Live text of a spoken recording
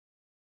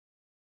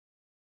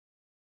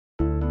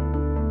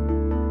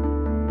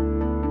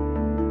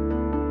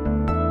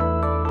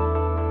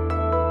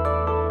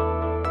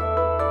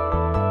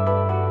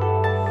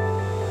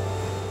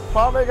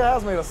PartMaker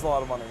has made us a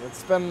lot of money.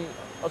 It's been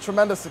a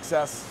tremendous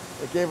success.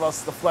 It gave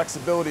us the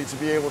flexibility to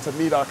be able to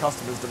meet our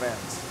customers'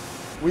 demands.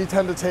 We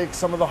tend to take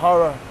some of the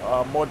harder,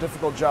 more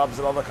difficult jobs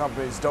that other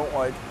companies don't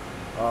like.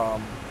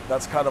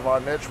 That's kind of our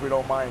niche. We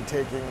don't mind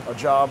taking a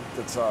job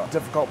that's a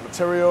difficult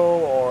material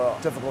or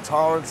a difficult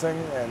tolerancing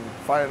and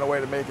finding a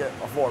way to make it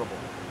affordable.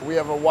 We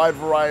have a wide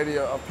variety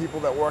of people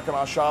that work in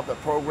our shop that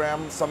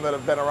program, some that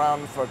have been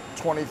around for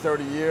 20,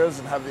 30 years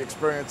and have the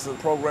experience of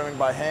programming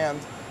by hand.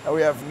 And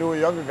we have newer,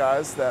 younger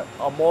guys that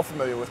are more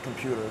familiar with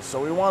computers.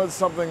 So we wanted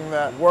something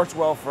that worked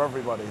well for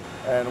everybody.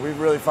 And we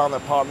really found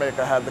that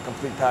PartMaker had the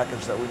complete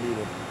package that we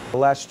needed.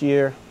 Last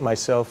year,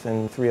 myself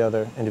and 3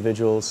 other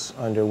individuals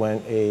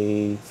underwent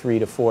a 3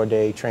 to 4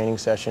 day training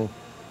session.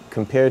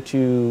 Compared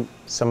to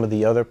some of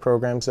the other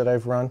programs that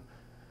I've run,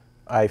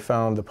 I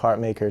found the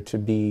PartMaker to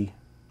be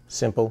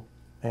simple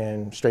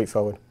and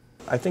straightforward.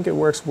 I think it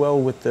works well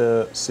with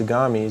the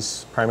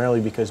Tsugamis,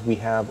 primarily because we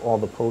have all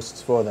the posts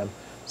for them.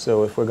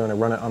 So if we're going to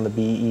run it on the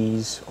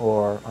BEs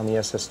or on the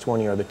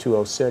SS20 or the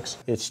 206,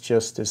 it's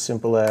just as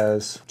simple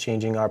as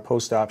changing our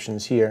post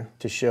options here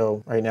to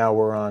show right now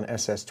we're on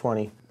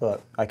SS20,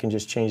 but I can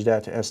just change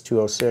that to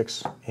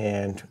S206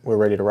 and we're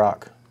ready to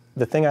rock.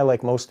 The thing I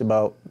like most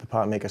about the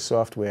PartMaker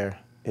software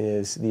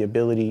is the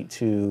ability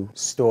to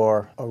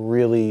store a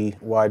really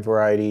wide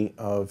variety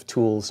of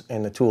tools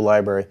in the tool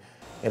library.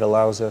 It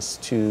allows us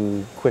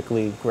to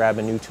quickly grab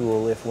a new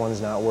tool if one's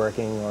not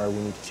working or we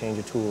need to change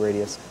a tool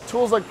radius.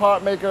 Tools like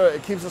PartMaker,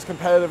 it keeps us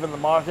competitive in the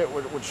market,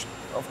 which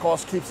of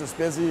course keeps us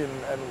busy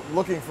and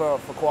looking for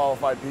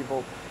qualified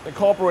people.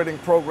 Incorporating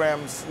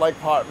programs like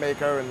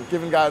PartMaker and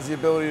giving guys the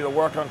ability to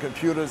work on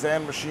computers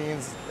and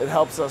machines, it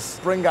helps us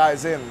bring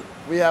guys in.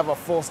 We have a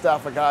full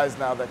staff of guys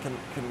now that can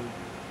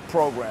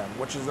program,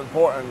 which is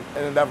important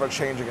in an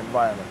ever-changing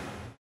environment.